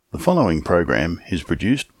following program is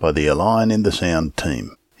produced by the Align in the Sound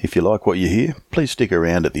team. If you like what you hear, please stick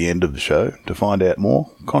around at the end of the show to find out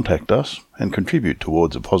more, contact us, and contribute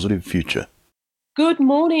towards a positive future. Good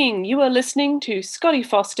morning. You are listening to Scotty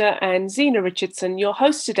Foster and Zena Richardson, your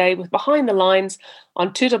host today with Behind the Lines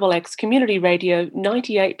on 2XX Community Radio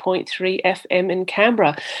 98.3 FM in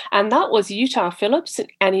Canberra. And that was Utah Phillips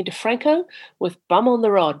and Annie DeFranco with Bum on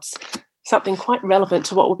the Rods, something quite relevant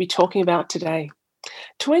to what we'll be talking about today.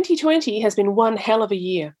 2020 has been one hell of a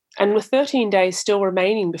year. And with 13 days still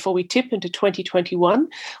remaining before we tip into 2021,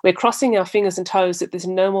 we're crossing our fingers and toes that there's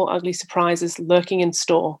no more ugly surprises lurking in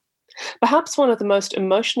store. Perhaps one of the most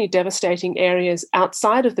emotionally devastating areas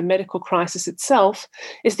outside of the medical crisis itself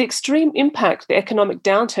is the extreme impact the economic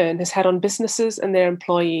downturn has had on businesses and their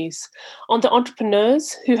employees, on the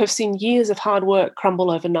entrepreneurs who have seen years of hard work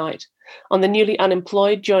crumble overnight, on the newly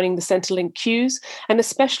unemployed joining the Centrelink queues, and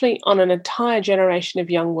especially on an entire generation of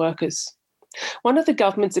young workers. One of the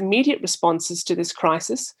government's immediate responses to this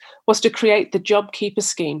crisis was to create the JobKeeper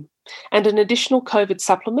scheme and an additional COVID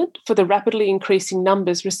supplement for the rapidly increasing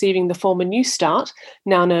numbers receiving the former New Start,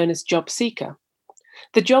 now known as JobSeeker.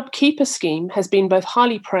 The JobKeeper scheme has been both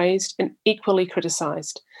highly praised and equally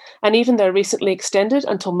criticised. And even though recently extended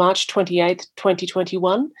until March 28,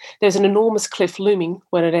 2021, there's an enormous cliff looming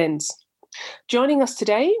when it ends. Joining us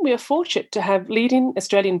today, we are fortunate to have leading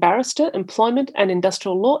Australian barrister, employment and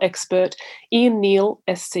industrial law expert Ian Neil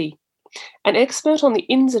SC, an expert on the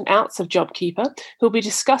ins and outs of JobKeeper, who will be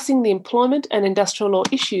discussing the employment and industrial law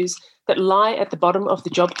issues that lie at the bottom of the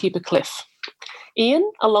JobKeeper cliff. Ian,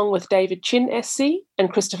 along with David Chin SC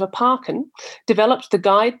and Christopher Parkin, developed the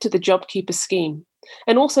Guide to the JobKeeper scheme,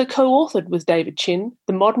 and also co-authored with David Chin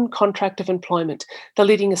the Modern Contract of Employment, the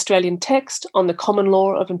leading Australian text on the common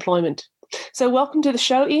law of employment. So welcome to the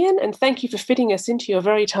show, Ian, and thank you for fitting us into your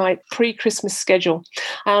very tight pre-Christmas schedule.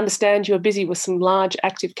 I understand you're busy with some large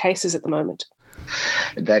active cases at the moment.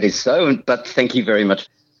 That is so, but thank you very much.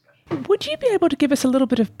 Would you be able to give us a little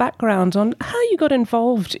bit of background on how you got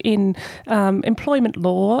involved in employment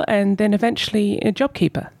law and then eventually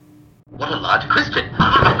JobKeeper? What a large question.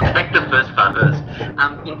 I'll take the first part first.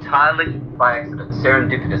 Entirely by accident,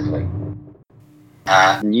 serendipitously.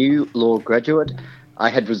 New law graduate, I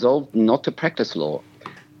had resolved not to practice law.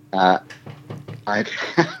 I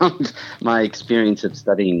found my experience of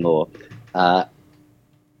studying law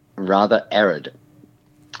rather arid.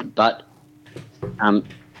 But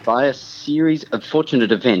by a series of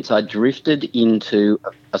fortunate events, I drifted into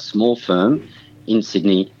a small firm in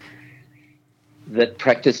Sydney that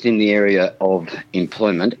practiced in the area of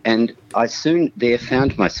employment, and I soon there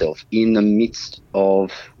found myself in the midst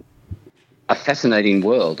of a fascinating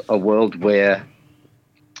world, a world where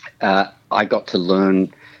I got to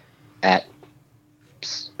learn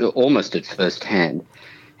almost at first hand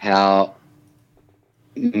how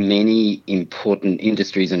many important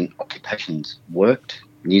industries and occupations worked: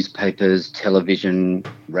 newspapers, television,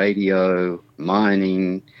 radio,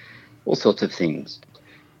 mining, all sorts of things.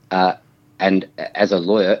 And as a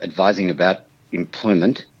lawyer advising about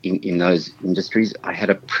employment in those industries, I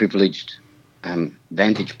had a privileged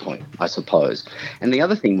vantage point, I suppose. And the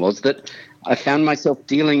other thing was that I found myself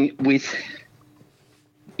dealing with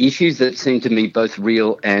issues that seemed to me both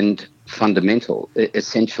real and fundamental,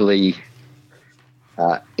 essentially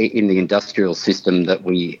in the industrial system that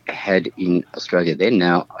we had in Australia then.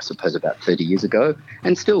 Now, I suppose about 30 years ago,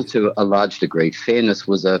 and still to a large degree, fairness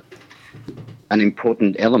was an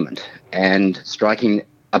important element, and striking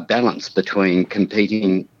a balance between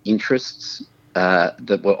competing interests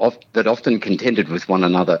that often contended with one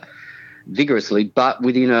another vigorously, but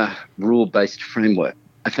within a rule-based framework.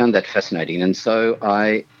 I found that fascinating, and so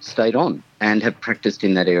I stayed on and have practiced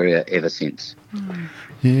in that area ever since.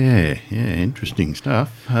 Yeah, interesting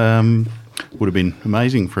stuff. Would have been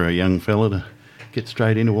amazing for a young fella to get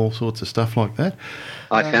straight into all sorts of stuff like that.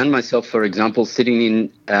 I found myself, for example, sitting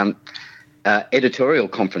in editorial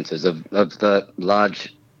conferences of the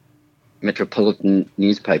large metropolitan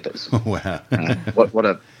newspapers. Oh, wow.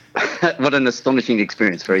 What an astonishing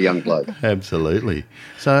experience for a young bloke. Absolutely.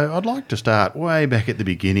 So I'd like to start way back at the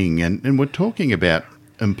beginning, and we're talking about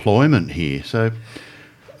employment here. So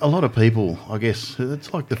a lot of people, I guess,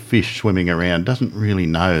 it's like the fish swimming around, doesn't really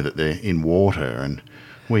know that they're in water, and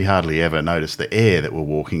we hardly ever notice the air that we're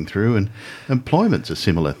walking through, and employment's a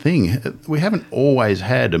similar thing. We haven't always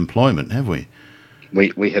had employment, have we?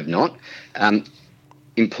 We have not.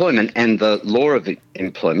 Employment and the law of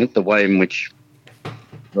employment, the way in which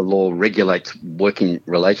the law regulates working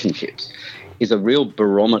relationships, is a real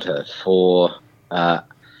barometer for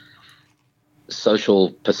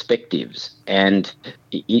social perspectives. And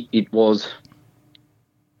it was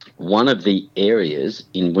one of the areas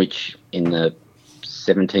in which in the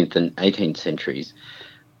 17th and 18th centuries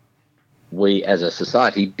we as a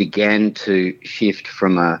society began to shift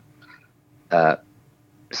from a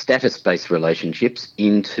status-based relationships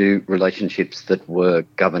into relationships that were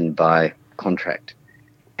governed by contract.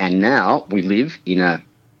 And now we live in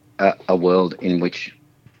a world in which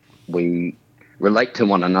we relate to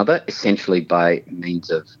one another essentially by means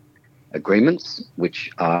of agreements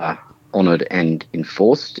which are honoured and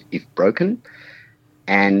enforced if broken,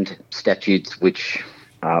 and statutes which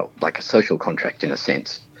are like a social contract in a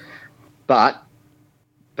sense. But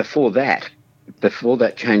before that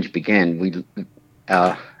change began,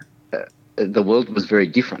 the world was very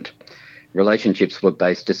different. Relationships were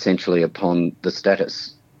based essentially upon the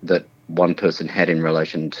status that one person had in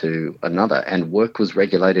relation to another, and work was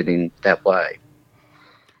regulated in that way.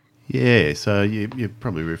 Yeah, so you're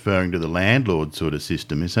probably referring to the landlord sort of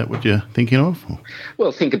system. Is that what you're thinking of?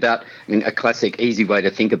 Well, think about, a classic easy way to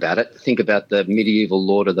think about it, think about the medieval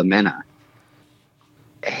lord of the manor.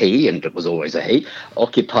 He, and it was always a he,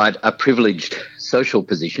 occupied a privileged social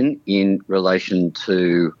position in relation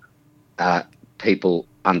to people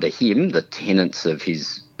under him, the tenants of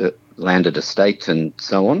his landed estate and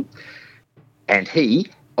so on. And he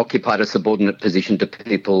occupied a subordinate position to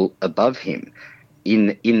people above him.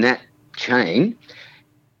 In that chain,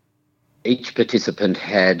 each participant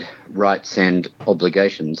had rights and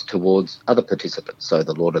obligations towards other participants. So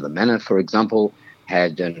the lord of the manor, for example,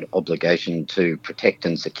 had an obligation to protect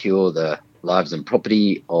and secure the lives and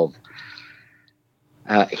property of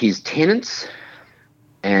his tenants,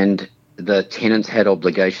 and the tenants had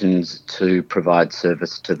obligations to provide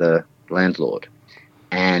service to the landlord.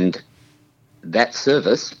 And that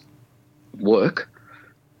service, work,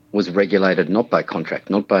 was regulated not by contract,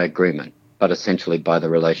 not by agreement, but essentially by the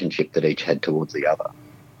relationship that each had towards the other.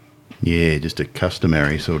 Yeah, just a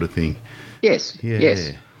customary sort of thing. Yes, yeah.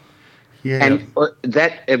 yes. Yeah. And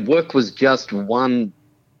that work was just one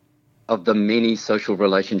of the many social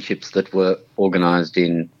relationships that were organised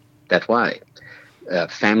in that way.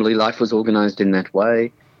 Family life was organised in that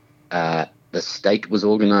way. The state was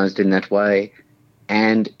organised in that way.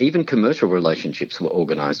 And even commercial relationships were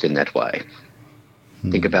organised in that way.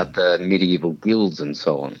 Think about the medieval guilds and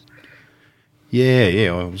so on.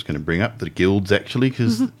 Yeah, I was going to bring up the guilds actually,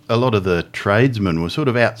 because a lot of the tradesmen were sort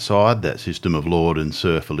of outside that system of lord and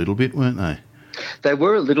serf a little bit, weren't they? They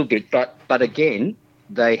were a little bit, but again,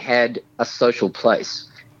 they had a social place,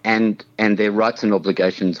 and their rights and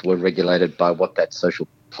obligations were regulated by what that social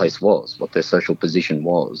place was, what their social position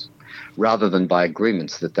was, rather than by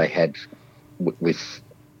agreements that they had with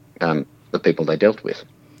the people they dealt with.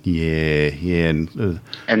 Yeah.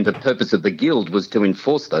 And the purpose of the guild was to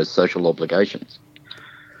enforce those social obligations.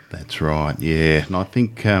 That's right, yeah. And I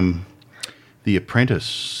think the apprentice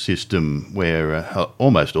system, where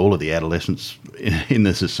almost all of the adolescents in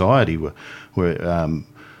the society were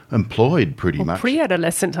employed pretty much.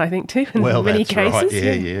 Pre-adolescent, I think, too, in many cases.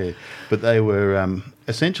 Right, yeah. But they were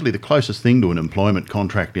essentially the closest thing to an employment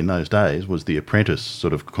contract in those days was the apprentice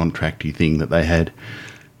sort of contracty thing that they had.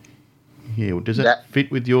 Yeah, well, does that fit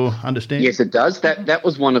with your understanding? Yes, it does. That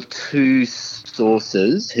was one of two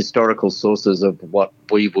sources, historical sources of what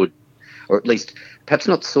we would, or at least perhaps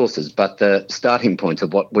not sources, but the starting points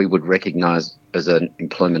of what we would recognise as an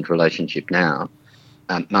employment relationship now.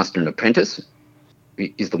 Master and apprentice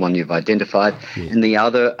is the one you've identified, and the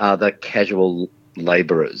other are the casual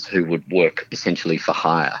labourers who would work essentially for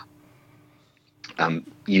hire,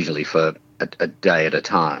 usually for a day at a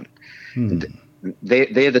time.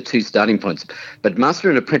 They're the two starting points. But master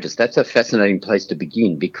and apprentice, that's a fascinating place to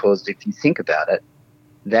begin, because if you think about it,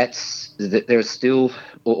 there are still,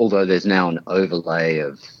 although there's now an overlay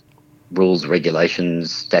of rules,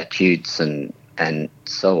 regulations, statutes and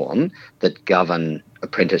so on that govern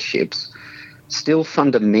apprenticeships, still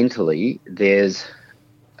fundamentally there's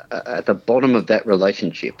at the bottom of that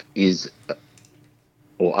relationship is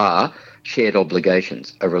or are shared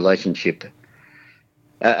obligations, a relationship,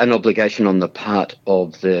 an obligation on the part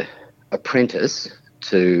of the apprentice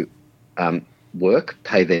to work,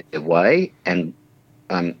 pay their way, and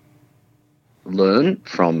learn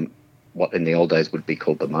from what in the old days would be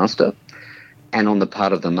called the master, and on the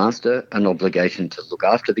part of the master, an obligation to look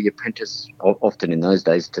after the apprentice, often in those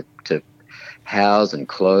days to house and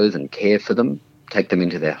clothe and care for them, take them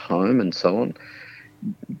into their home and so on.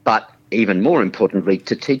 But even more importantly,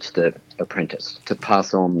 to teach the apprentice, to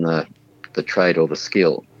pass on the trade or the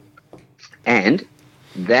skill. And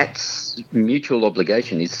that mutual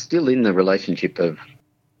obligation is still in the relationship of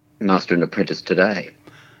master and apprentice today.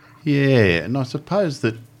 Yeah, and I suppose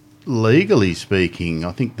that legally speaking,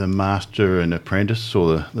 I think the master and apprentice,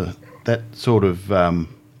 or that sort of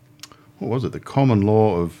what was it? The common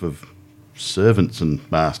law of servants and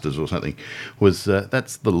masters, or something, was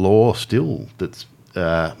that's the law still that's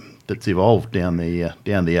evolved down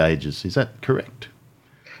the ages. Is that correct?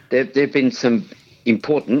 There've been some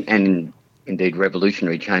important and indeed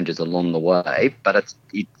revolutionary changes along the way, but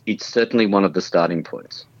it's certainly one of the starting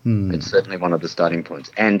points. It's certainly one of the starting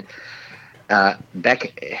points. And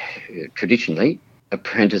back traditionally,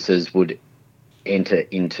 apprentices would enter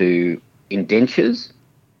into indentures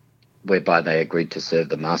whereby they agreed to serve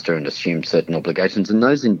the master and assume certain obligations, and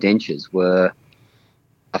those indentures were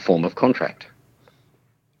a form of contract.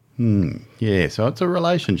 Yeah, so it's a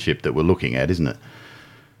relationship that we're looking at, isn't it?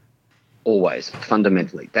 Always,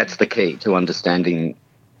 fundamentally. That's the key to understanding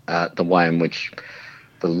the way in which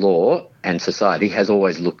the law and society has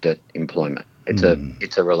always looked at employment.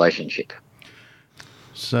 It's a relationship.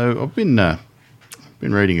 So I've been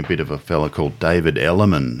reading a bit of a fella called David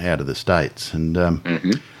Ellerman out of the States, and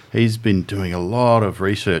he's been doing a lot of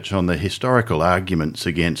research on the historical arguments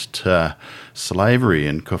against slavery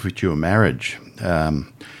and coiffure marriage.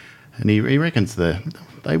 And he reckons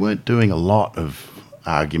they weren't doing a lot of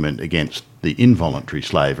argument against the involuntary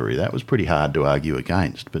slavery. That was pretty hard to argue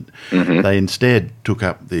against, but they instead took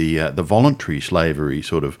up the voluntary slavery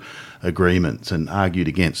sort of agreements and argued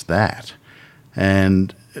against that.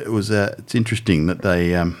 And it's interesting that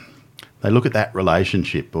they look at that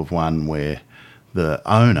relationship of one where the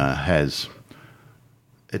owner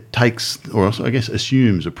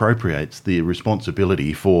assumes, appropriates the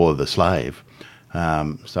responsibility for the slave.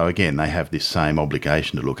 So again, they have this same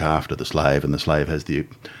obligation to look after the slave, and the slave has the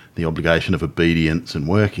obligation of obedience and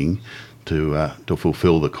working to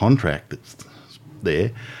fulfil the contract that's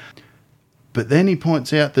there. But then he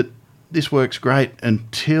points out that this works great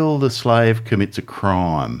until the slave commits a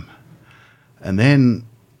crime. And then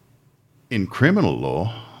in criminal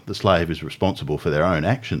law, the slave is responsible for their own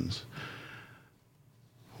actions.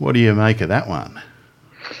 What do you make of that one?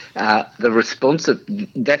 That's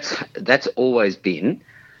always been.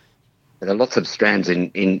 There are lots of strands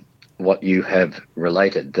in what you have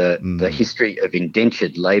related. The history of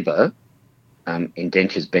indentured labour,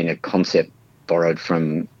 indentures being a concept borrowed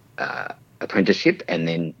from apprenticeship and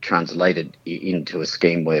then translated into a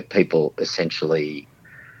scheme where people essentially,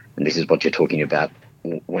 and this is what you're talking about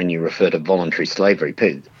when you refer to voluntary slavery,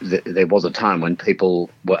 there was a time when people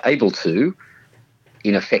were able to,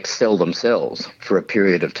 in effect, sell themselves for a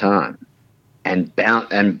period of time and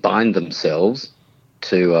bind themselves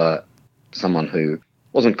to someone who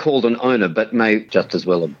wasn't called an owner but may just as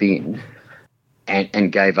well have been,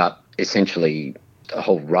 and gave up essentially a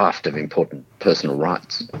whole raft of important personal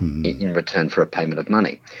rights in return for a payment of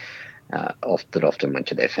money that often went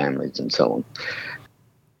to their families and so on.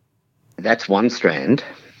 That's one strand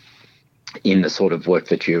in the sort of work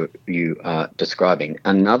that you are describing.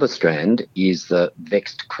 Another strand is the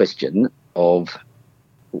vexed question of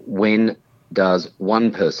when does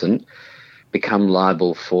one person become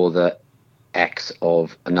liable for the acts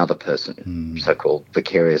of another person, so-called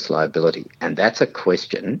vicarious liability. And that's a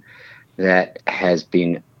question that has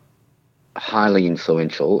been highly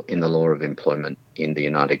influential in the law of employment in the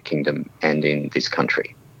United Kingdom and in this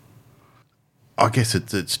country. I guess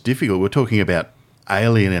it's difficult. We're talking about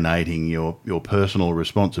alienating your personal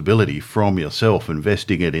responsibility from yourself and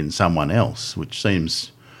vesting it in someone else, which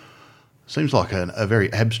seems like a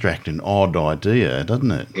very abstract and odd idea,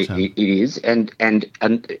 doesn't it? It is, and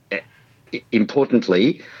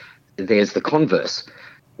importantly, there's the converse,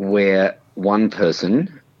 where one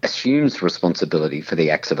person assumes responsibility for the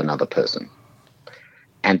acts of another person,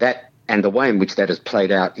 and the way in which that has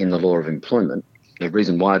played out in the law of employment. The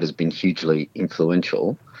reason why it has been hugely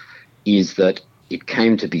influential is that it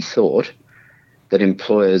came to be thought that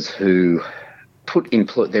employers who put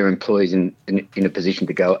their employees in a position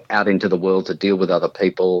to go out into the world to deal with other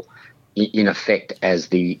people, in effect as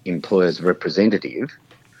the employer's representative,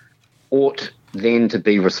 ought then to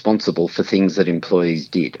be responsible for things that employees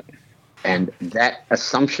did. And that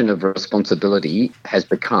assumption of responsibility has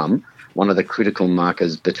become one of the critical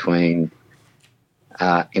markers between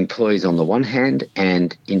employees on the one hand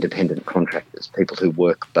and independent contractors, people who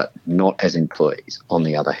work but not as employees on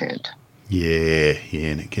the other hand. Yeah,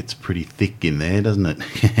 and it gets pretty thick in there, doesn't it?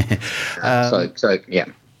 Yeah.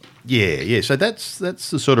 Yeah. So that's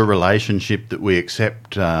the sort of relationship that we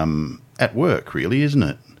accept at work, really, isn't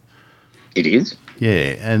it? It is.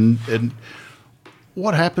 Yeah, and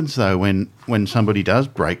what happens though when somebody does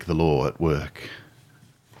break the law at work?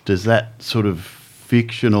 Does that sort of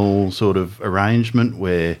fictional sort of arrangement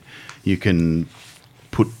where you can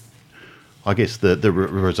put I guess the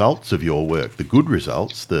results of your work, the good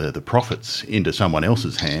results, the profits into someone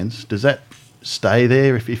else's hands, does that stay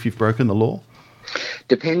there if you've broken the law?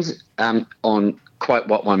 Depends on quite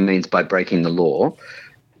what one means by breaking the law.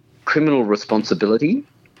 Criminal responsibility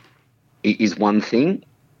is one thing.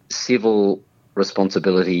 Civil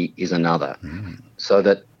responsibility is another. So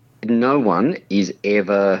that no one is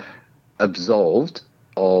ever absolved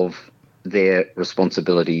of their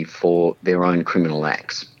responsibility for their own criminal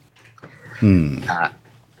acts. And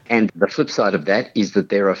the flip side of that is that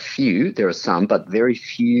there are some, but very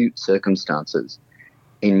few circumstances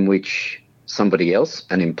in which somebody else,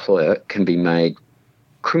 an employer, can be made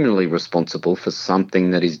criminally responsible for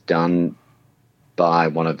something that is done by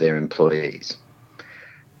one of their employees.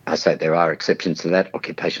 I say there are exceptions to that.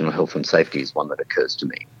 Occupational health and safety is one that occurs to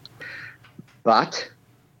me. But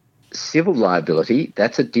civil liability,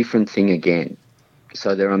 that's a different thing again.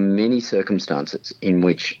 So there are many circumstances in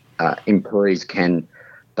which employees can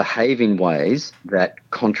behave in ways that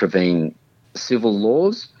contravene civil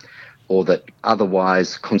laws or that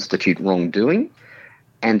otherwise constitute wrongdoing,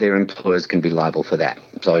 and their employers can be liable for that.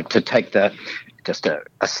 So to take just a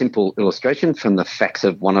simple illustration from the facts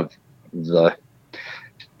of one of the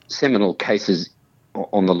seminal cases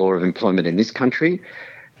on the law of employment in this country,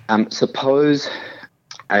 suppose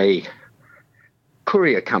a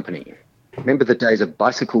courier company. Remember the days of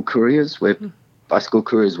bicycle couriers where bicycle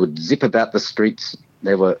couriers would zip about the streets?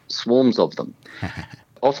 There were swarms of them,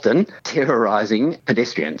 often terrorising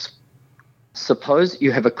pedestrians. Suppose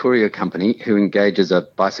you have a courier company who engages a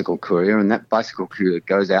bicycle courier, and that bicycle courier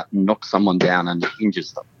goes out and knocks someone down and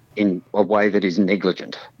injures them in a way that is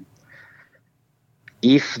negligent.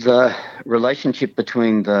 If the relationship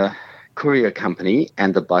between the courier company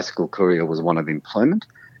and the bicycle courier was one of employment,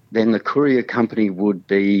 then the courier company would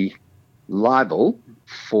be liable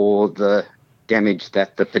for the damage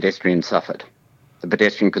that the pedestrian suffered. The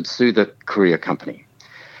pedestrian could sue the courier company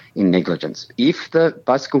in negligence. If the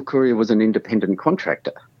bicycle courier was an independent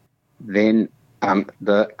contractor, then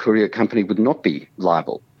the courier company would not be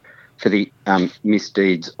liable for the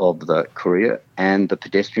misdeeds of the courier, and the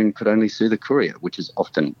pedestrian could only sue the courier, which is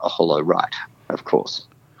often a hollow right, of course,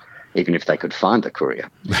 even if they could find the courier.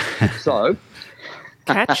 So...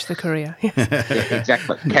 Catch the courier. Yeah,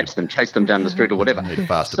 exactly. Catch them, chase them down the street or whatever.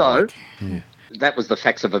 So that was the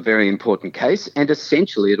facts of a very important case, and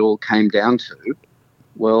essentially it all came down to,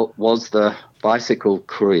 well, was the bicycle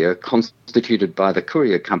courier constituted by the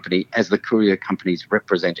courier company as the courier company's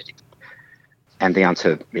representative? And the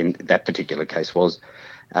answer in that particular case was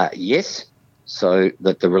yes, so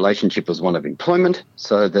that the relationship was one of employment,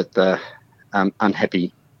 so that the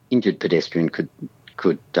unhappy injured pedestrian could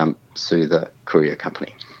sue the courier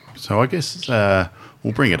company. So I guess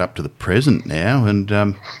we'll bring it up to the present now. And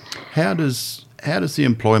how does the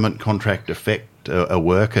employment contract affect a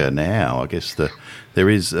worker now? I guess there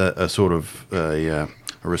is a sort of a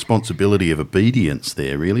responsibility of obedience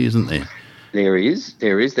there, really, isn't there? There is.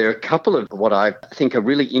 There are a couple of what I think are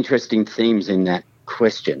really interesting themes in that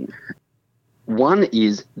question. One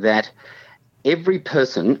is that every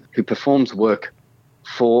person who performs work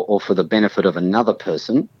for or for the benefit of another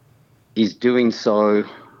person is doing so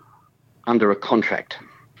under a contract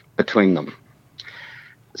between them.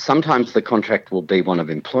 Sometimes the contract will be one of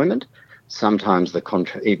employment, sometimes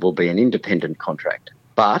it will be an independent contract.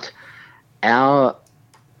 But our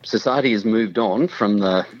society has moved on from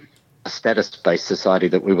the status-based society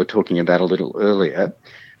that we were talking about a little earlier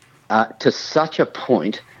to such a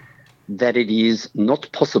point that it is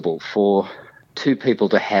not possible for two people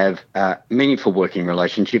to have a meaningful working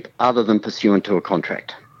relationship other than pursuant to a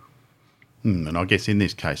contract. And I guess in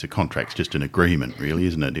this case, a contract's just an agreement, really,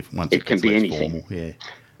 isn't it? Once it can be anything. Formal, yeah.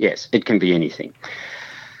 Yes, it can be anything.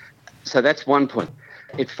 So that's one point.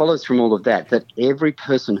 It follows from all of that every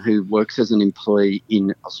person who works as an employee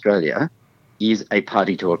in Australia is a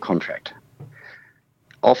party to a contract.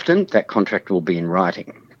 Often that contract will be in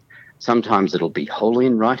writing. Sometimes it'll be wholly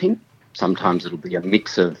in writing. Sometimes it'll be a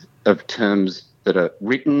mix of terms that are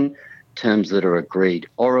written, terms that are agreed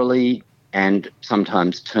orally, and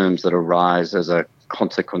sometimes terms that arise as a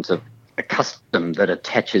consequence of a custom that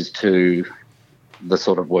attaches to the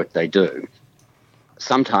sort of work they do.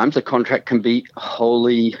 Sometimes a contract can be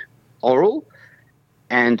wholly oral,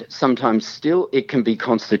 and sometimes still it can be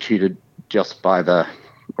constituted just by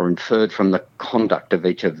or inferred from the conduct of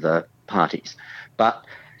each of the parties. But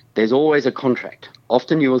there's always a contract.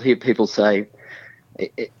 Often you will hear people say,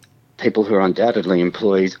 people who are undoubtedly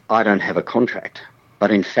employees, I don't have a contract. But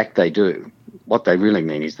in fact they do. What they really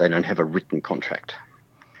mean is they don't have a written contract.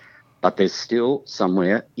 But there's still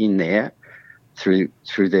somewhere in there through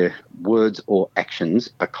their words or actions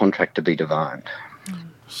a contract to be defined.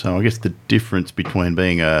 So I guess the difference between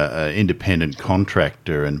being an independent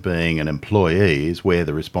contractor and being an employee is where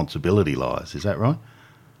the responsibility lies. Is that right?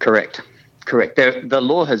 Correct. The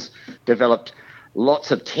law has developed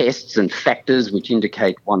lots of tests and factors which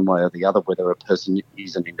indicate one way or the other whether a person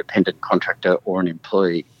is an independent contractor or an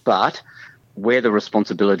employee. But where the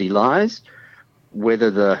responsibility lies, whether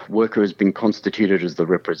the worker has been constituted as the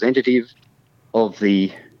representative of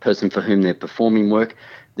the person for whom they're performing work,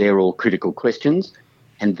 they're all critical questions.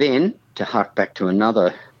 And then, to hark back to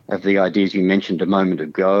another of the ideas you mentioned a moment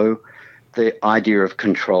ago, the idea of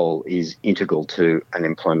control is integral to an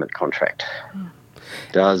employment contract.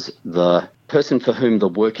 Does the person for whom the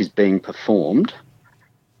work is being performed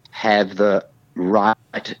have the right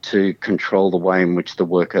to control the way in which the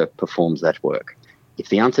worker performs that work? If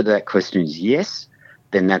the answer to that question is yes,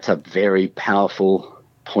 then that's a very powerful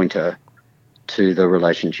pointer to the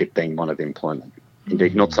relationship being one of employment.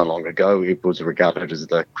 Indeed, not so long ago, it was regarded as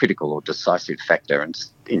the critical or decisive factor, and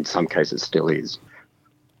in some cases still is.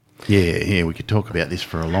 Yeah, we could talk about this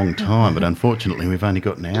for a long time, but unfortunately we've only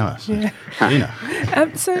got an hour. So,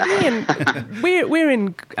 So Ian, we're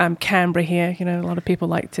in Canberra here. You know, a lot of people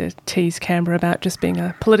like to tease Canberra about just being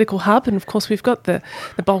a political hub, and of course we've got the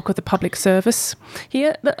bulk of the public service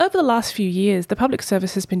here. Over the last few years, the public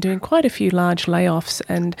service has been doing quite a few large layoffs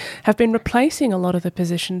and have been replacing a lot of the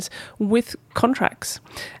positions with contracts.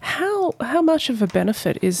 How much of a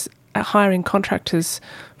benefit is hiring contractors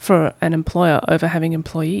for an employer over having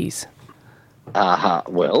employees?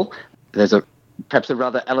 Well, there's perhaps a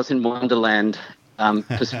rather Alice in Wonderland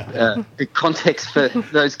context for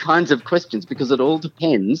those kinds of questions, because it all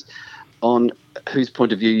depends on whose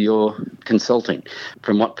point of view you're consulting.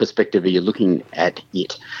 From what perspective are you looking at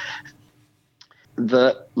it?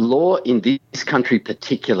 The law in this country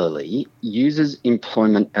particularly uses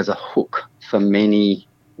employment as a hook for many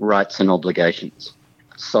rights and obligations.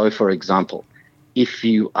 So, for example, if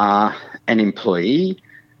you are an employee,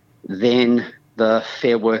 then the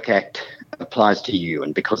Fair Work Act applies to you.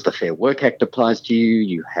 And because the Fair Work Act applies to you,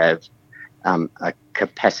 you have a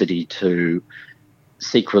capacity to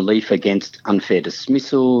seek relief against unfair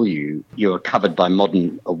dismissal. You are covered by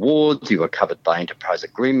modern awards. You are covered by enterprise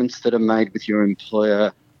agreements that are made with your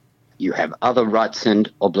employer. You have other rights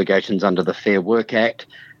and obligations under the Fair Work Act.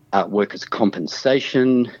 Workers'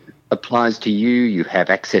 compensation applies to you. You have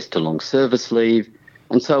access to long service leave,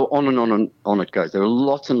 and so on and on and on it goes. There are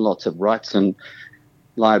lots and lots of rights and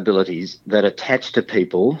liabilities that attach to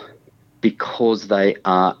people because they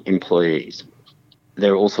are employees.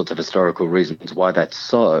 There are all sorts of historical reasons why that's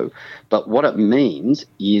so, but what it means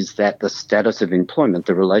is that the status of employment,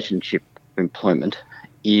 the relationship of employment,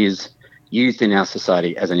 is used in our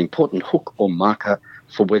society as an important hook or marker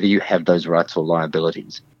for whether you have those rights or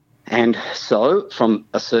liabilities. And so, from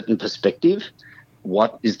a certain perspective,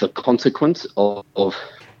 what is the consequence of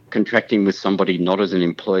contracting with somebody not as an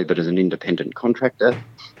employee but as an independent contractor?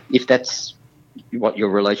 If that's what your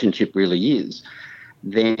relationship really is,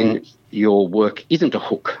 then your work isn't a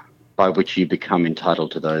hook by which you become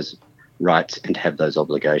entitled to those rights and have those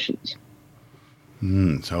obligations.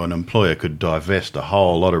 So an employer could divest a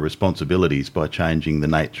whole lot of responsibilities by changing the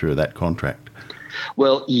nature of that contract.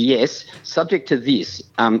 Well, yes, subject to this,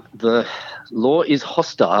 the law is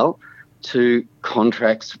hostile to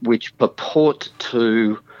contracts which purport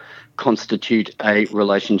to constitute a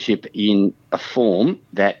relationship in a form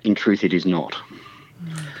that in truth it is not.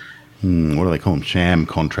 What do they call them? Sham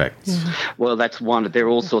contracts. Well, that's one. There are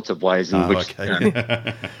all sorts of ways in which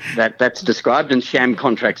that's described, and sham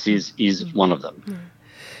contracts is one of them.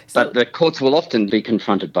 But the courts will often be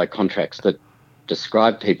confronted by contracts that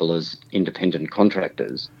describe people as independent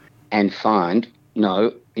contractors and find,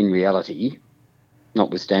 no, in reality,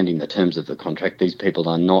 notwithstanding the terms of the contract, these people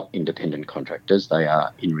are not independent contractors. They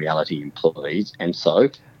are, in reality, employees. And so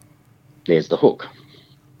there's the hook.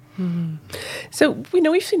 So,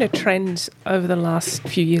 we've seen a trend over the last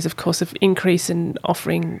few years, of course, of increase in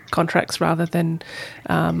offering contracts rather than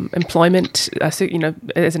employment, as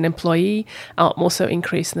an employee, also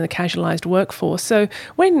increase in the casualised workforce. So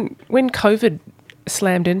when COVID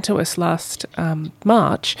slammed into us last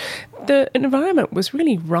March, the environment was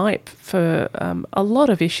really ripe for a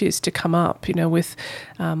lot of issues to come up, with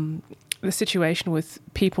the situation with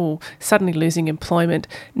people suddenly losing employment,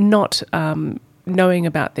 not knowing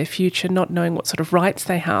about their future, not knowing what sort of rights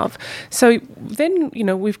they have. So then,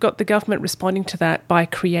 we've got the government responding to that by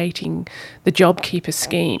creating the JobKeeper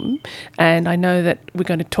scheme. And I know that we're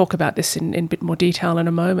going to talk about this in a bit more detail in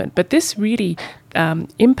a moment. But this really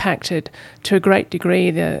impacted, to a great degree,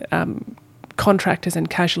 the contractors and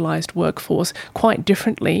casualised workforce quite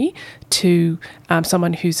differently to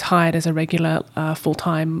someone who's hired as a regular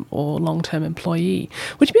full-time or long-term employee.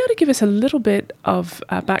 Would you be able to give us a little bit of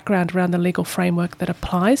background around the legal framework that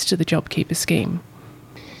applies to the JobKeeper scheme?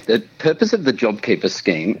 The purpose of the JobKeeper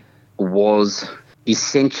scheme was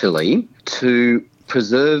essentially to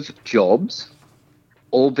preserve jobs,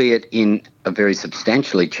 albeit in a very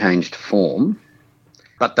substantially changed form,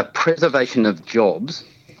 but the preservation of jobs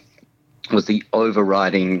was the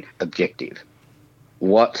overriding objective.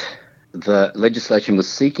 What the legislation was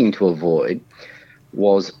seeking to avoid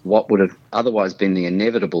was what would have otherwise been the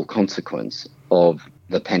inevitable consequence of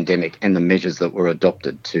the pandemic and the measures that were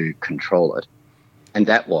adopted to control it. And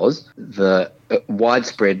that was the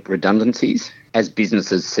widespread redundancies as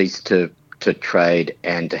businesses ceased to trade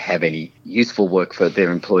and to have any useful work for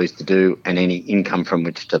their employees to do and any income from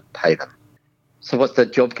which to pay them. So what the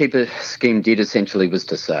JobKeeper scheme did essentially was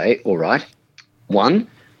to say, all right, one,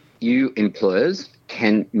 you employers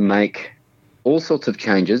can make all sorts of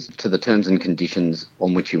changes to the terms and conditions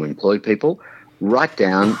on which you employ people, right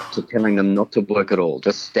down to telling them not to work at all,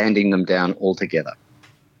 just standing them down altogether.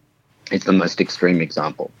 It's the most extreme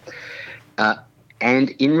example. And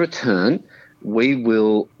in return, we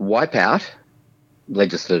will wipe out,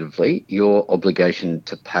 legislatively, your obligation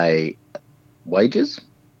to pay wages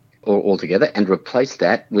or altogether and replace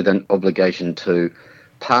that with an obligation to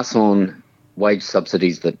pass on wage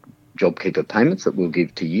subsidies, that JobKeeper payments that we'll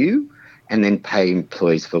give to you, and then pay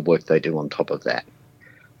employees for work they do on top of that.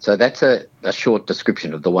 So that's a short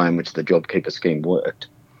description of the way in which the JobKeeper scheme worked.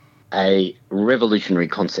 A revolutionary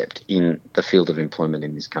concept in the field of employment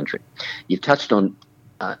in this country. You've touched on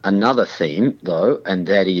another theme, though, and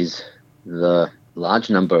that is the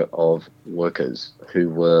large number of workers who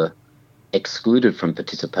were excluded from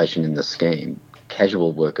participation in the scheme.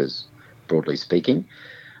 Casual workers, broadly speaking,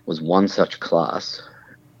 was one such class,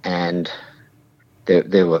 and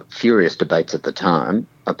there were furious debates at the time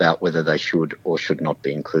about whether they should or should not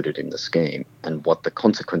be included in the scheme and what the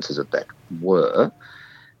consequences of that were.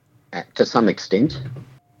 To some extent,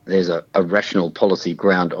 there's a rational policy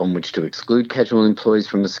ground on which to exclude casual employees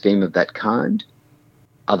from a scheme of that kind.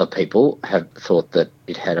 Other people have thought that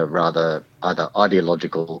it had a rather either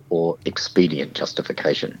ideological or expedient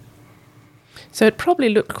justification. So it probably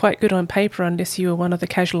looked quite good on paper unless you were one of the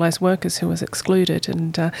casualised workers who was excluded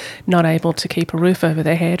and not able to keep a roof over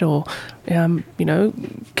their head or,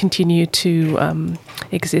 continue to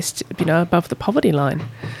exist, above the poverty line.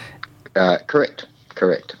 Correct.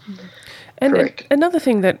 And Correct. Another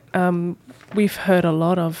thing that we've heard a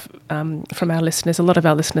lot of from our listeners, a lot of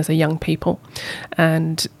our listeners are young people,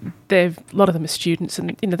 and a lot of them are students,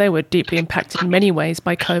 and they were deeply impacted in many ways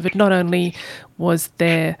by COVID. Not only was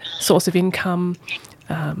their source of income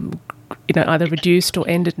either reduced or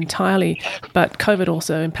ended entirely, but COVID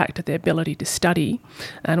also impacted their ability to study.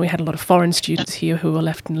 And we had a lot of foreign students here who were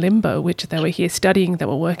left in limbo, which they were here studying, they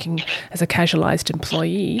were working as a casualised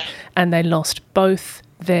employee, and they lost both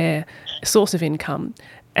their source of income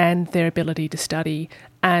and their ability to study,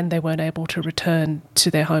 and they weren't able to return to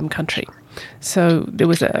their home country. So there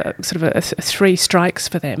was a sort of a three strikes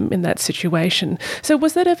for them in that situation. So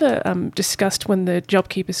was that ever discussed when the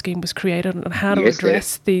JobKeeper scheme was created on how to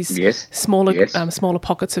address these smaller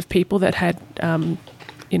pockets of people that had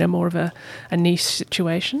more of a niche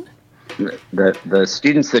situation? The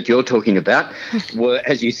students that you're talking about were,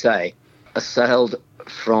 as you say, assailed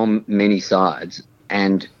from many sides,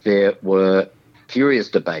 and there were furious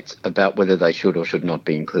debates about whether they should or should not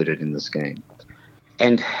be included in the scheme.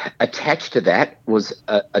 And attached to that was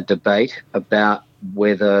a debate about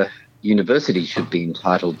whether universities should be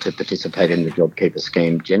entitled to participate in the JobKeeper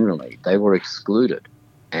scheme generally. They were excluded,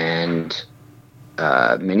 and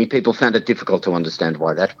many people found it difficult to understand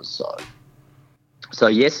why that was so. So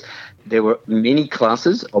yes, there were many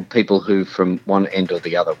classes of people who from one end or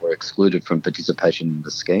the other were excluded from participation in the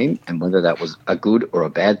scheme, and whether that was a good or a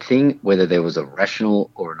bad thing, whether there was a rational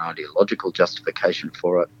or an ideological justification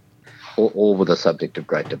for it, all were the subject of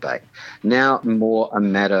great debate. Now more a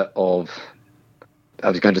matter of, I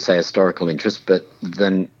was going to say historical interest, but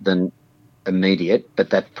than immediate, but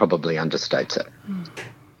that probably understates it.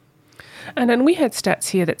 And then we had stats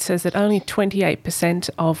here that says that only 28%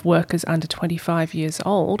 of workers under 25 years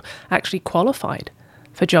old actually qualified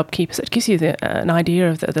for JobKeeper. So it gives you an idea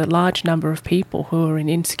of the large number of people who were in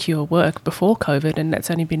insecure work before COVID, and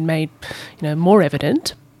that's only been made more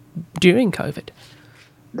evident during COVID.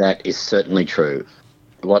 That is certainly true.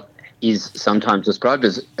 What is sometimes described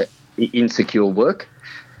as insecure work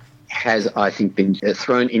has, I think, been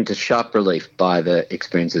thrown into sharp relief by the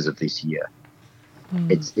experiences of this year.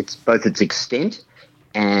 It's both its extent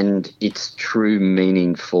and its true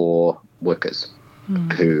meaning for workers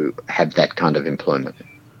who have that kind of employment.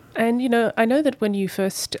 And, I know that when you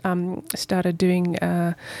first started doing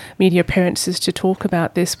media appearances to talk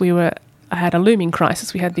about this, I had a looming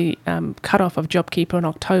crisis. We had the cut-off of JobKeeper in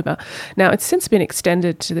October. Now, it's since been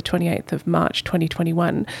extended to the 28th of March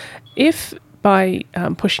 2021. If by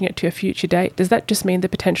pushing it to a future date, does that just mean the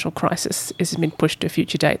potential crisis has been pushed to a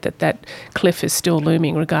future date, that cliff is still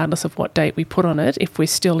looming regardless of what date we put on it if we're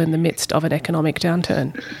still in the midst of an economic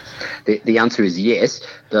downturn? The answer is yes.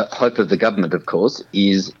 The hope of the government, of course,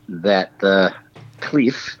 is that the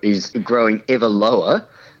cliff is growing ever lower,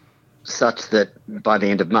 such that by the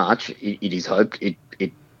end of March, it is hoped it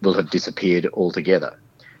will have disappeared altogether.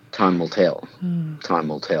 Time will tell. Time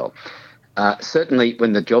will tell. Certainly,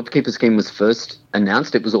 when the JobKeeper scheme was first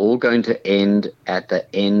announced, it was all going to end at the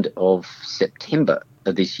end of September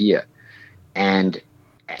of this year. And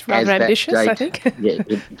it's rather ambitious, I think.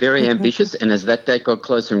 Very ambitious. And as that date got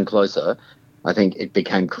closer and closer, I think it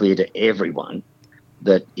became clear to everyone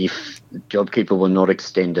that if JobKeeper were not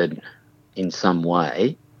extended in some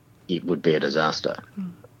way, it would be a disaster.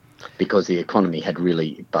 Because the economy had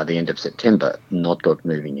really, by the end of September, not got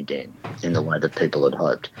moving again in the way that people had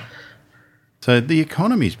hoped. So the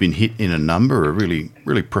economy's been hit in a number of really,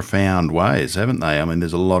 really profound ways, haven't they? I mean,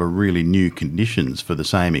 there's a lot of really new conditions for the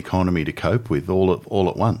same economy to cope with all at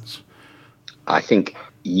once. I think,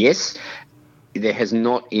 yes. There has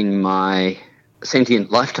not in my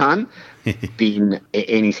sentient lifetime been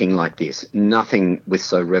anything like this. Nothing with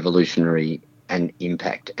so revolutionary an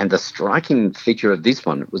impact. And the striking feature of this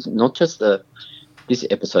one was not just this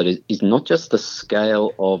episode is not just the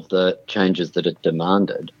scale of the changes that it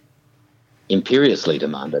demanded, imperiously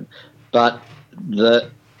demanded, but the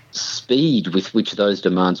speed with which those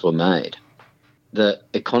demands were made. The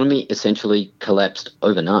economy essentially collapsed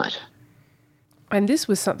overnight. And this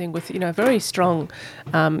was something with, a very strong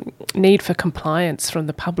need for compliance from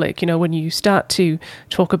the public. When you start to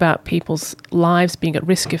talk about people's lives being at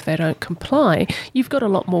risk if they don't comply, you've got a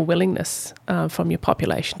lot more willingness from your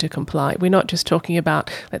population to comply. We're not just talking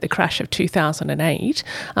about the crash of 2008.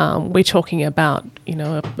 We're talking about,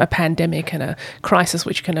 a pandemic and a crisis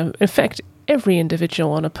which can affect every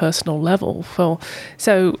individual on a personal level.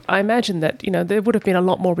 So I imagine that, there would have been a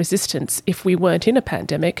lot more resistance if we weren't in a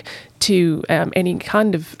pandemic to any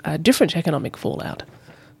kind of different economic fallout.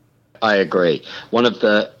 I agree. One of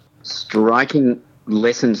the striking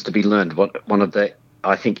lessons to be learned, one of the,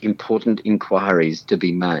 I think, important inquiries to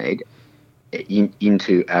be made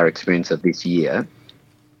into our experience of this year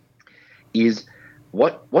is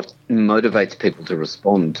what motivates people to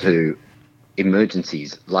respond to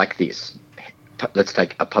emergencies like this. Let's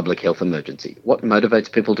take a public health emergency. What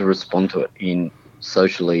motivates people to respond to it in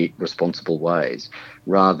socially responsible ways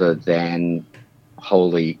rather than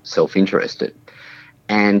wholly self-interested?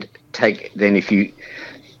 And if you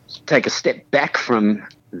take a step back from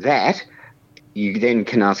that, you then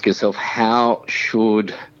can ask yourself, how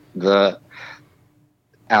should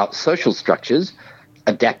our social structures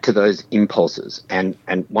adapt to those impulses? And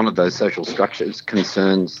one of those social structures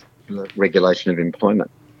concerns the regulation of employment.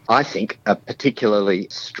 I think a particularly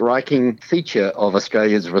striking feature of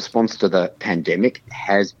Australia's response to the pandemic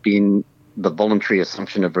has been the voluntary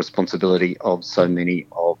assumption of responsibility of so many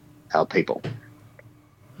of our people.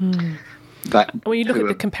 But when you look at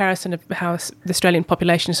the comparison of how the Australian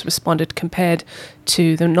population has responded compared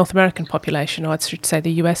to the North American population, or I should say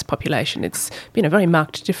the US population, it's been a very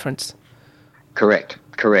marked difference. Correct.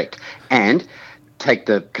 And take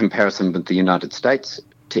the comparison with the United States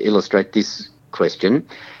to illustrate this question.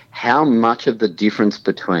 How much of the difference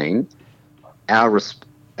between our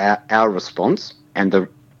response and the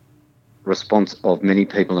response of many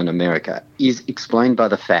people in America is explained by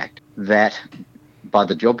the fact that by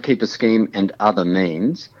the JobKeeper scheme and other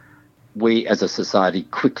means, we as a society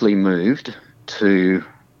quickly moved to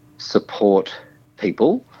support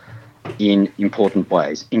people in important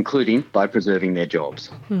ways, including by preserving their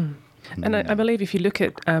jobs. And I believe if you look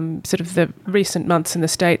at sort of the recent months in the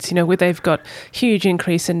States, where they've got huge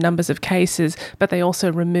increase in numbers of cases, but they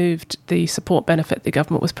also removed the support benefit the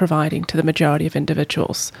government was providing to the majority of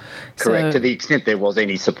individuals. Correct, to the extent there was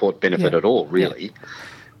any support benefit at all, really. Yeah.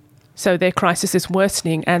 So their crisis is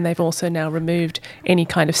worsening, and they've also now removed any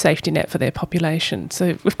kind of safety net for their population.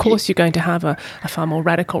 So, of course, you're going to have a far more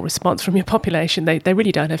radical response from your population. They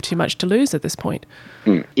really don't have too much to lose at this point.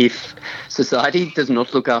 If society does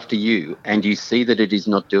not look after you and you see that it is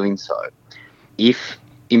not doing so, if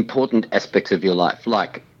important aspects of your life,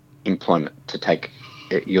 like employment, to take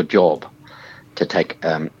your job, to take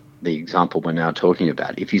the example we're now talking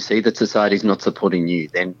about. If you see that society is not supporting you,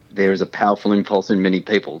 then there is a powerful impulse in many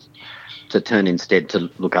people to turn instead to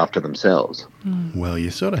look after themselves. Well,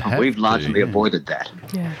 you sort of have We've largely to, avoided that.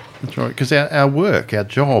 Yeah. That's right, because our work, our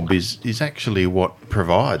job is actually what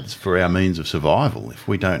provides for our means of survival. If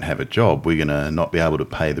we don't have a job, we're going to not be able to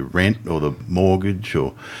pay the rent or the mortgage,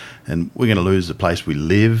 and we're going to lose the place we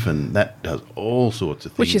live, and that does all sorts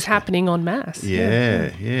of things. Which is happening en masse.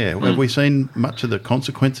 Yeah. Have we seen much of the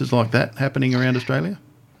consequences like that happening around Australia?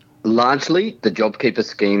 Largely, the JobKeeper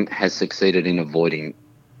scheme has succeeded in avoiding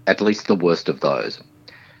at least the worst of those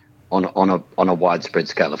on a widespread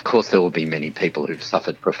scale. Of course, there will be many people who've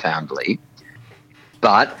suffered profoundly,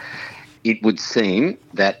 but it would seem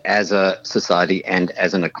that as a society and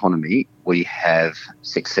as an economy, we have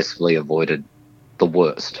successfully avoided the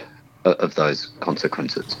worst of those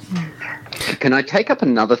consequences. Can I take up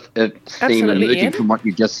another theme emerging from what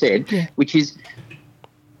you just said, which is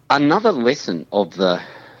another lesson of the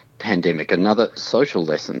pandemic, another social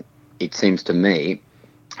lesson, it seems to me,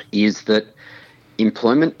 is that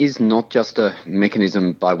employment is not just a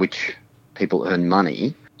mechanism by which people earn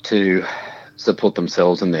money to support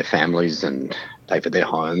themselves and their families and pay for their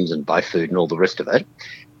homes and buy food and all the rest of it.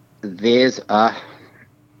 There's a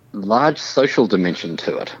large social dimension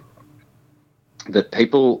to it, that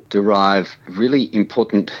people derive really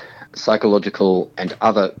important psychological and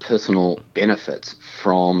other personal benefits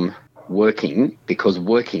from working, because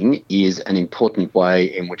working is an important way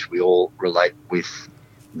in which we all relate with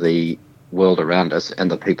the world around us and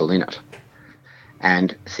the people in it.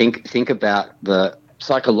 And think about the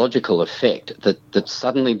psychological effect that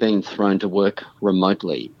suddenly being thrown to work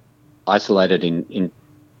remotely, isolated in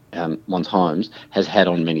one's homes, has had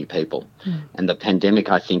on many people. And the pandemic,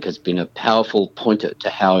 I think, has been a powerful pointer to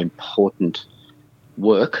how important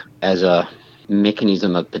work as a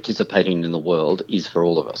mechanism of participating in the world is for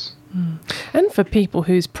all of us. And for people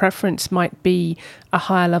whose preference might be a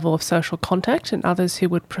higher level of social contact and others who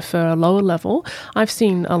would prefer a lower level, I've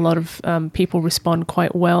seen a lot of people respond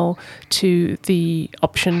quite well to the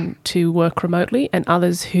option to work remotely, and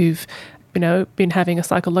others who've been having a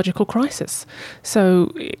psychological crisis.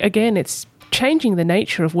 So again, it's changing the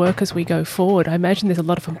nature of work as we go forward. I imagine there's a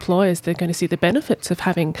lot of employers that are going to see the benefits of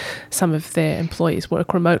having some of their employees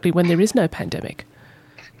work remotely when there is no pandemic.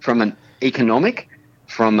 From an economic,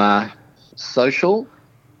 from a social,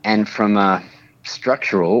 and from a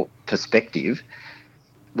structural perspective,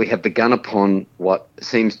 we have begun upon what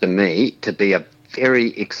seems to me to be a very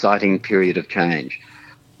exciting period of change,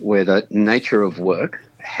 where the nature of work,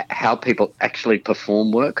 how people actually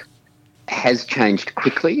perform work, has changed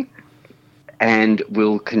quickly and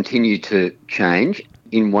will continue to change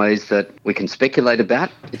in ways that we can speculate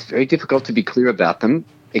about. It's very difficult to be clear about them,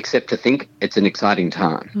 except to think it's an exciting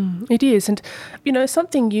time. It is. And,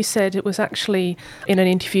 something you said, it was actually in an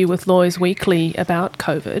interview with Lawyers Weekly about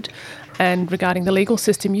COVID and regarding the legal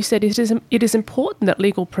system, you said it is important that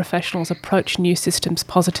legal professionals approach new systems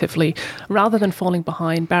positively rather than falling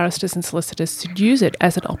behind. Barristers and solicitors should use it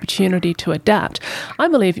as an opportunity to adapt. I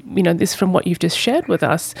believe, this from what you've just shared with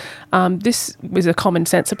us, this is a common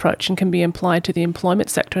sense approach and can be applied to the employment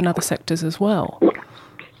sector and other sectors as well.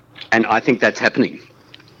 And I think that's happening.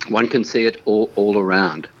 One can see it all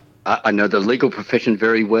around. I know the legal profession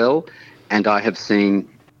very well, and I have seen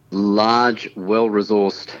large,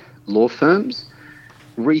 well-resourced law firms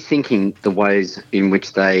rethinking the ways in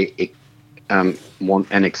which they want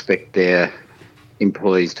and expect their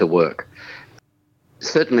employees to work.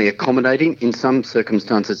 Certainly accommodating, in some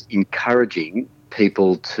circumstances encouraging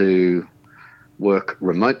people to work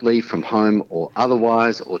remotely from home or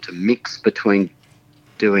otherwise, or to mix between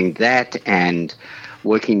doing that and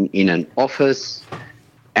working in an office.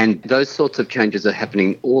 And those sorts of changes are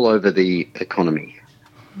happening all over the economy.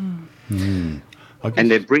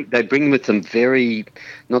 And they bring with them very,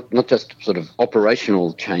 not just sort of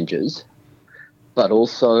operational changes, but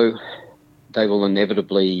also they will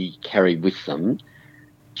inevitably carry with them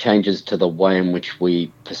changes to the way in which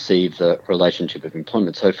we perceive the relationship of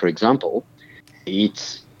employment. So, for example,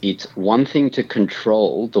 it's one thing to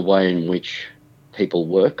control the way in which people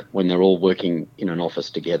work when they're all working in an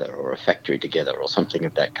office together or a factory together or something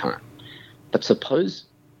of that kind. But suppose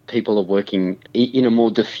people are working in a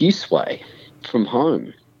more diffuse way from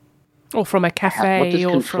home. Or from a cafe. What does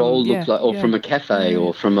control look like? Or from a cafe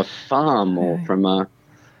or from a farm or from a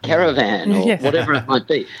caravan or whatever it might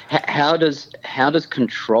be. How does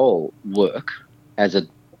control work as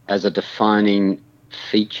a defining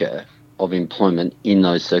feature of employment in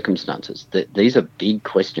those circumstances? These are big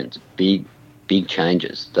questions, big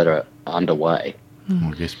changes that are underway.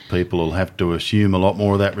 I guess people will have to assume a lot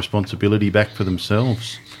more of that responsibility back for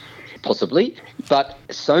themselves. possibly. But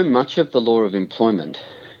so much of the law of employment,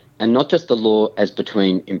 and not just the law as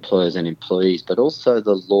between employers and employees, but also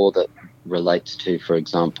the law that relates to, for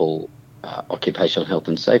example, occupational health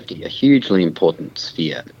and safety, a hugely important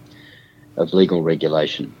sphere of legal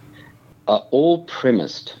regulation, are all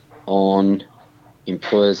premised on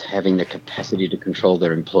employers having the capacity to control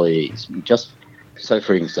their employees. So,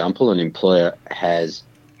 for example, an employer has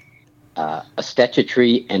a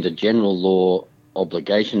statutory and a general law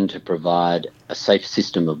obligation to provide a safe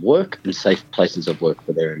system of work and safe places of work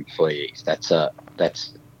for their employees. That's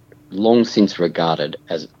long since regarded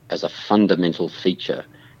as a fundamental feature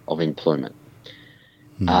of employment.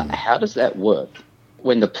 How does that work?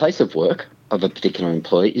 When the place of work of a particular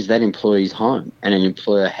employee is that employee's home, and an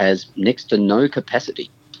employer has next to no capacity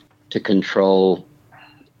to control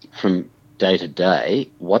from day to day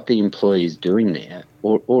what the employee is doing there,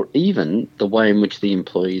 or even the way in which the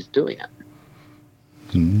employee is doing it.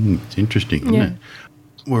 It's interesting, isn't it?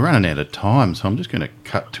 We're running out of time, so I'm just going to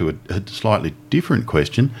cut to a slightly different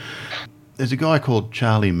question. There's a guy called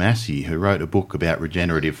Charlie Massey who wrote a book about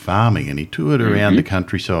regenerative farming, and he toured around the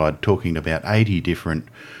countryside talking about 80 different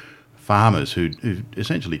farmers who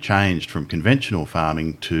essentially changed from conventional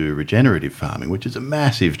farming to regenerative farming, which is a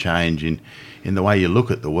massive change in the way you look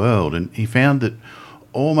at the world. And he found that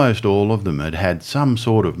almost all of them had had some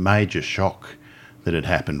sort of major shock that had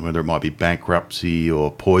happened, whether it might be bankruptcy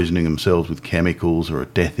or poisoning themselves with chemicals or a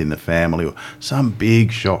death in the family or some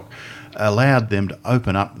big shock, allowed them to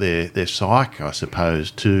open up their psyche, I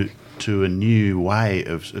suppose, to a new way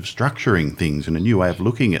of structuring things and a new way of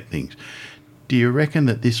looking at things. Do you reckon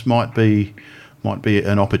that this might be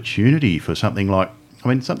an opportunity for something like,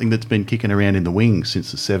 something that's been kicking around in the wings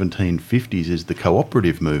since the 1750s is the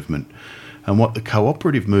cooperative movement? And what the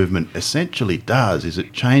cooperative movement essentially does is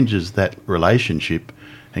it changes that relationship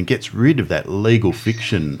and gets rid of that legal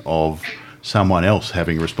fiction of someone else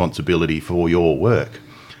having responsibility for your work.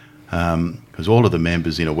 Because all of the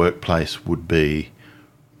members in a workplace would be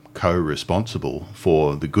co-responsible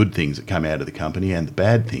for the good things that come out of the company and the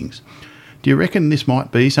bad things. Do you reckon this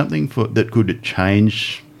might be something that could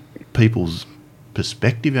change people's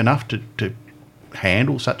perspective enough to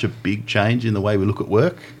handle such a big change in the way we look at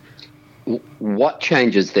work? What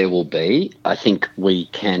changes there will be, I think we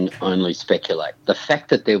can only speculate. The fact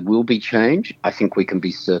that there will be change, I think we can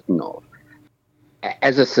be certain of.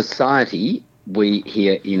 As a society, we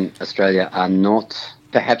here in Australia are not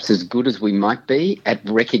perhaps as good as we might be at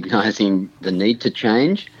recognising the need to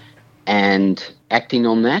change and acting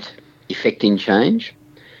on that, effecting change.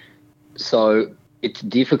 So it's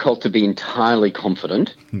difficult to be entirely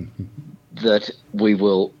confident that we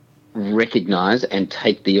will recognise and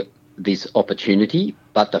take this opportunity,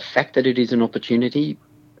 but the fact that it is an opportunity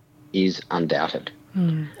is undoubted.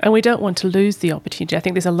 And we don't want to lose the opportunity. I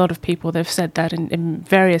think there's a lot of people that have said that in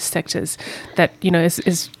various sectors that,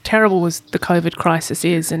 as terrible as the COVID crisis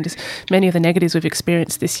is and as many of the negatives we've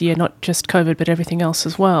experienced this year, not just COVID but everything else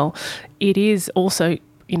as well, it is also,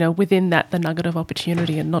 within that the nugget of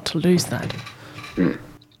opportunity and not to lose that.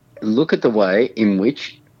 Look at the way in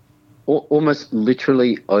which almost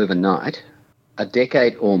literally overnight, a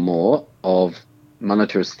decade or more of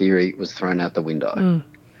monetarist theory was thrown out the window.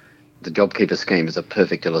 The JobKeeper scheme is a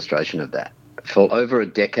perfect illustration of that. For over a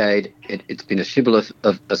decade, it's been a shibboleth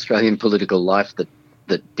of Australian political life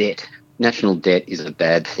that national debt is a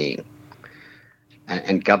bad thing.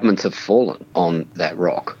 And governments have fallen on that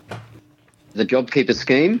rock. The JobKeeper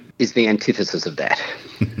scheme is the antithesis of that.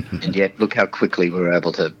 And yet, look how quickly we were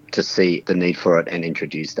able to see the need for it and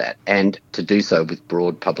introduce that, and to do so with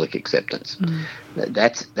broad public acceptance.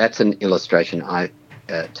 That's an illustration,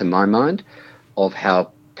 to my mind, of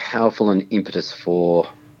how powerful an impetus for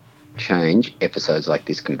change episodes like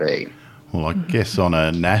this can be. Well, I guess on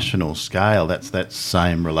a national scale, that's that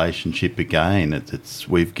same relationship again.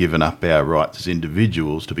 We've given up our rights as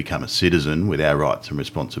individuals to become a citizen with our rights and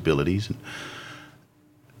responsibilities.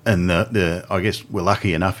 And I guess we're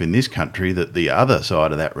lucky enough in this country that the other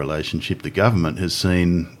side of that relationship, the government, has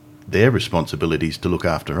seen their responsibilities to look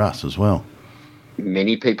after us as well.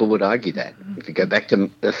 Many people would argue that. If you go back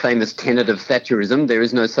to the famous tenet of Thatcherism, there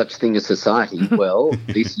is no such thing as society. Well,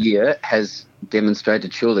 this year has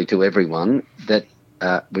demonstrated surely to everyone that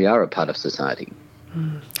we are a part of society.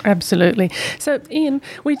 Absolutely. So, Ian,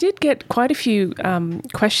 we did get quite a few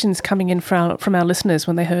questions coming in from our listeners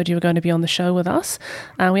when they heard you were going to be on the show with us.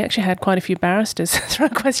 We actually had quite a few barristers throw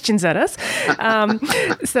questions at us.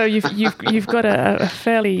 So you've got a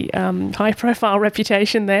fairly high-profile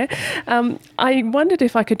reputation there. I wondered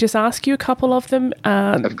if I could just ask you a couple of them.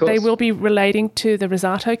 Of course. They will be relating to the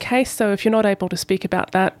Rosato case. So if you're not able to speak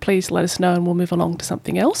about that, please let us know and we'll move along to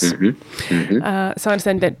something else. So I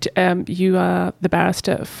understand that you are the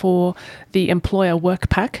barrister for the employer work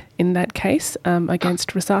pack in that case against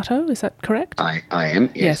Rosato. Is that correct? I am,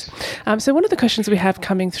 yes. So one of the questions we have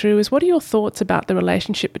coming through is, what are your thoughts about the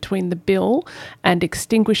relationship between the bill and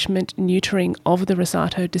extinguishment neutering of the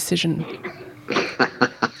Rosato decision?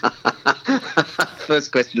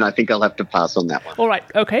 First question, I think I'll have to pass on that one. All right.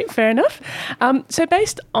 Okay, fair enough. So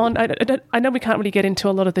based on, I know we can't really get into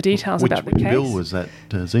a lot of the details about the case. Which bill was that,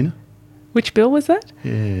 Zena? Which bill was that?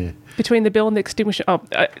 Yeah. Between the bill and the extinguishment.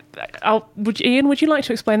 Ian, would you like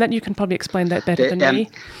to explain that? You can probably explain that better than me.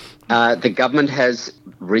 The government has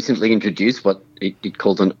recently introduced what it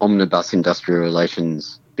calls an omnibus industrial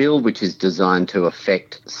relations bill, which is designed to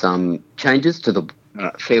affect some changes to the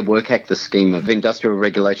Fair Work Act, the scheme of industrial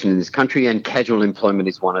regulation in this country, and casual employment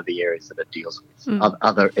is one of the areas that it deals with.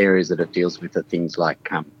 Other areas that it deals with are things like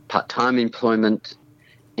part-time employment,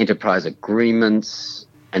 enterprise agreements,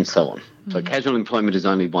 and so on. So casual employment is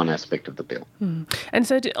only one aspect of the bill. And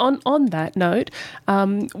so on that note,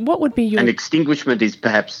 what would be your... And extinguishment is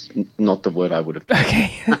perhaps not the word I would have...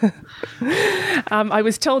 Okay. I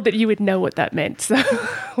was told that you would know what that meant so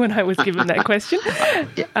when I was given that question.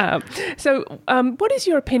 What is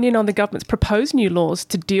your opinion on the government's proposed new laws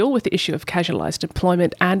to deal with the issue of casualised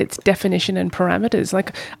employment and its definition and parameters?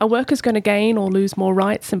 Like, are workers going to gain or lose more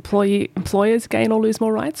rights? Employers gain or lose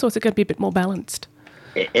more rights? Or is it going to be a bit more balanced?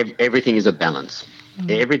 Everything is a balance.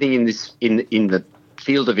 Everything in the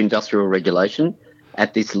field of industrial regulation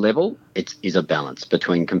at this level, it is a balance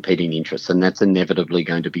between competing interests, and that's inevitably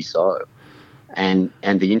going to be so. And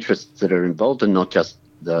the interests that are involved are not just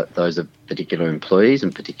those of particular employees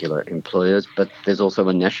and particular employers, but there's also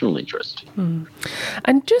a national interest. And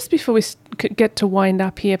just before we get to wind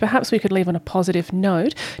up here, perhaps we could leave on a positive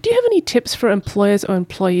note. Do you have any tips for employers or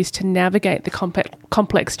employees to navigate the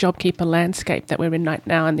complex JobKeeper landscape that we're in right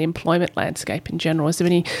now and the employment landscape in general? Is there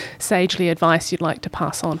any sagely advice you'd like to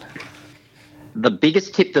pass on? The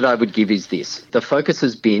biggest tip that I would give is this. The focus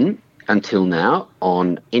has been until now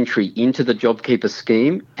on entry into the JobKeeper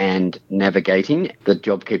scheme and navigating the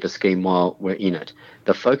JobKeeper scheme while we're in it.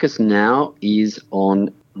 The focus now is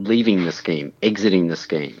on leaving the scheme, exiting the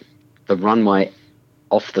scheme, the runway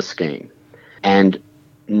off the scheme. And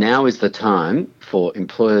now is the time for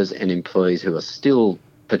employers and employees who are still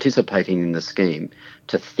participating in the scheme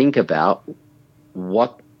to think about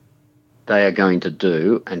what they are going to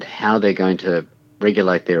do and how they're going to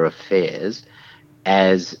regulate their affairs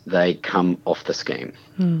as they come off the scheme,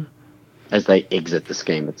 as they exit the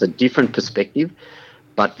scheme. It's a different perspective,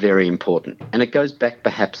 but very important. And it goes back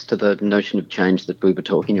perhaps to the notion of change that we were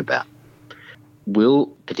talking about.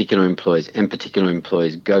 Will particular employees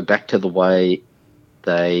go back to the way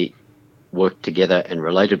they worked together and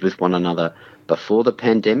related with one another before the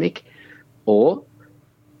pandemic, or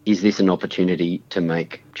is this an opportunity to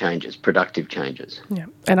make changes, productive changes? Yeah,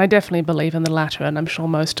 and I definitely believe in the latter, and I'm sure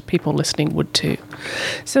most people listening would too.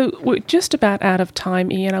 So we're just about out of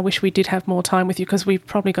time, Ian. I wish we did have more time with you because we've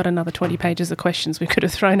probably got another 20 pages of questions we could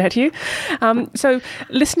have thrown at you. So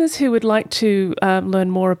listeners who would like to learn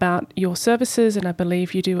more about your services, and I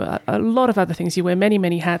believe you do a lot of other things. You wear many,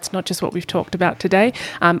 many hats, not just what we've talked about today.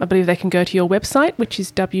 I believe they can go to your website, which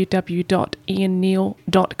is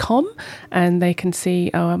www.ianneal.com, and they can see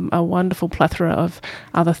a wonderful plethora of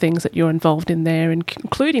other things that you're involved in there,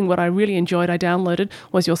 including what I really enjoyed, I downloaded,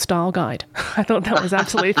 was your style guide. I thought that was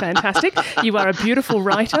absolutely fantastic. You are a beautiful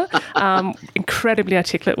writer, incredibly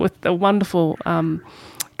articulate with a wonderful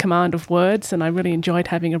command of words, and I really enjoyed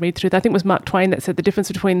having a read through that. I think it was Mark Twain that said the difference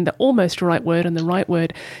between the almost right word and the right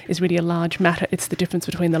word is really a large matter. It's the difference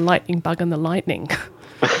between the lightning bug and the lightning.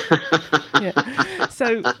 Yeah.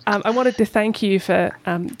 So I wanted to thank you for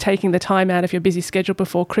taking the time out of your busy schedule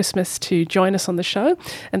before Christmas to join us on the show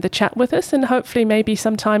and to chat with us, and hopefully maybe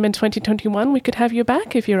sometime in 2021 we could have you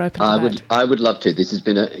back if you're open to that. I would love to. This has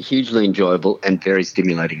been a hugely enjoyable and very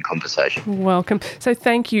stimulating conversation. Welcome. So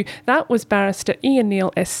thank you. That was Barrister Ian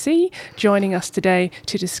Neal SC joining us today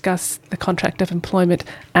to discuss the contract of employment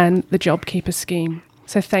and the JobKeeper scheme.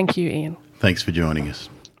 So thank you, Ian. Thanks for joining us.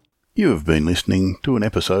 You have been listening to an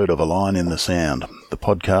episode of A Line in the Sound, the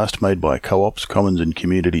podcast made by Co-ops, Commons and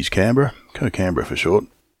Communities Canberra, CoCanberra for short,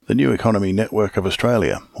 the New Economy Network of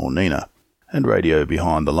Australia, or NENA, and Radio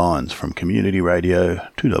Behind the Lines from Community Radio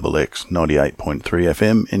 2XX 98.3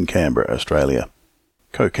 FM in Canberra, Australia.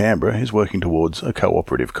 Co-Canberra is working towards a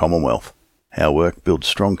cooperative Commonwealth. Our work builds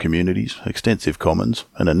strong communities, extensive commons,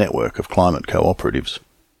 and a network of climate cooperatives.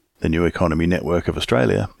 The New Economy Network of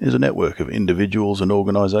Australia is a network of individuals and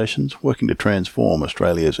organisations working to transform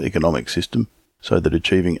Australia's economic system so that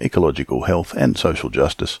achieving ecological health and social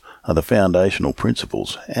justice are the foundational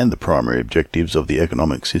principles and the primary objectives of the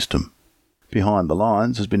economic system. Behind the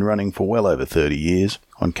Lines has been running for well over 30 years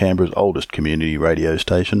on Canberra's oldest community radio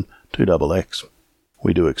station, 2XX.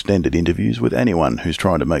 We do extended interviews with anyone who's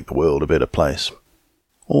trying to make the world a better place.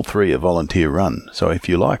 All three are volunteer run, so if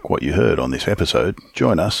you like what you heard on this episode,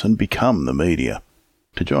 join us and become the media.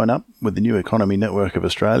 To join up with the New Economy Network of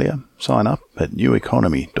Australia, sign up at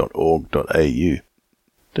neweconomy.org.au.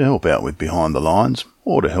 To help out with Behind the Lines,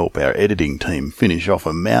 or to help our editing team finish off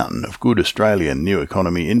a mountain of good Australian New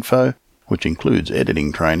Economy info, which includes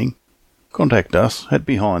editing training, contact us at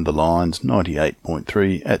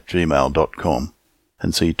behindthelines98.3@gmail.com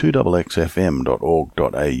and see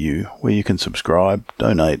 2xxfm.org.au, where you can subscribe,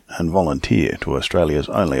 donate and volunteer to Australia's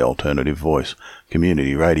only alternative voice,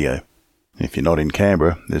 community radio. If you're not in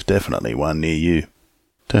Canberra, there's definitely one near you.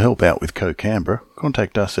 To help out with Co-Canberra,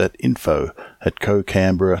 contact us at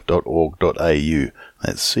info@cocanberra.org.au.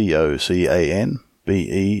 That's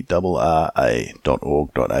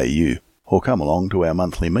COCANBERRA.org.au. Or come along to our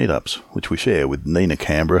monthly meetups, which we share with Nina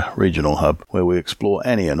Canberra Regional Hub, where we explore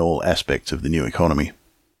any and all aspects of the new economy.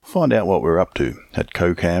 Find out what we're up to at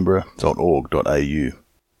cocanberra.org.au.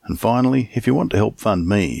 And finally, if you want to help fund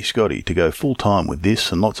me, Scotty, to go full-time with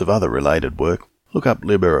this and lots of other related work, look up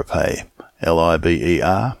Liberapay, LIBERAPAY,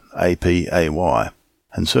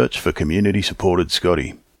 and search for Community-Supported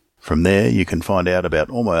Scotty. From there, you can find out about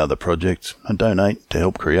all my other projects and donate to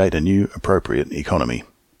help create a new, appropriate economy.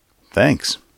 Thanks.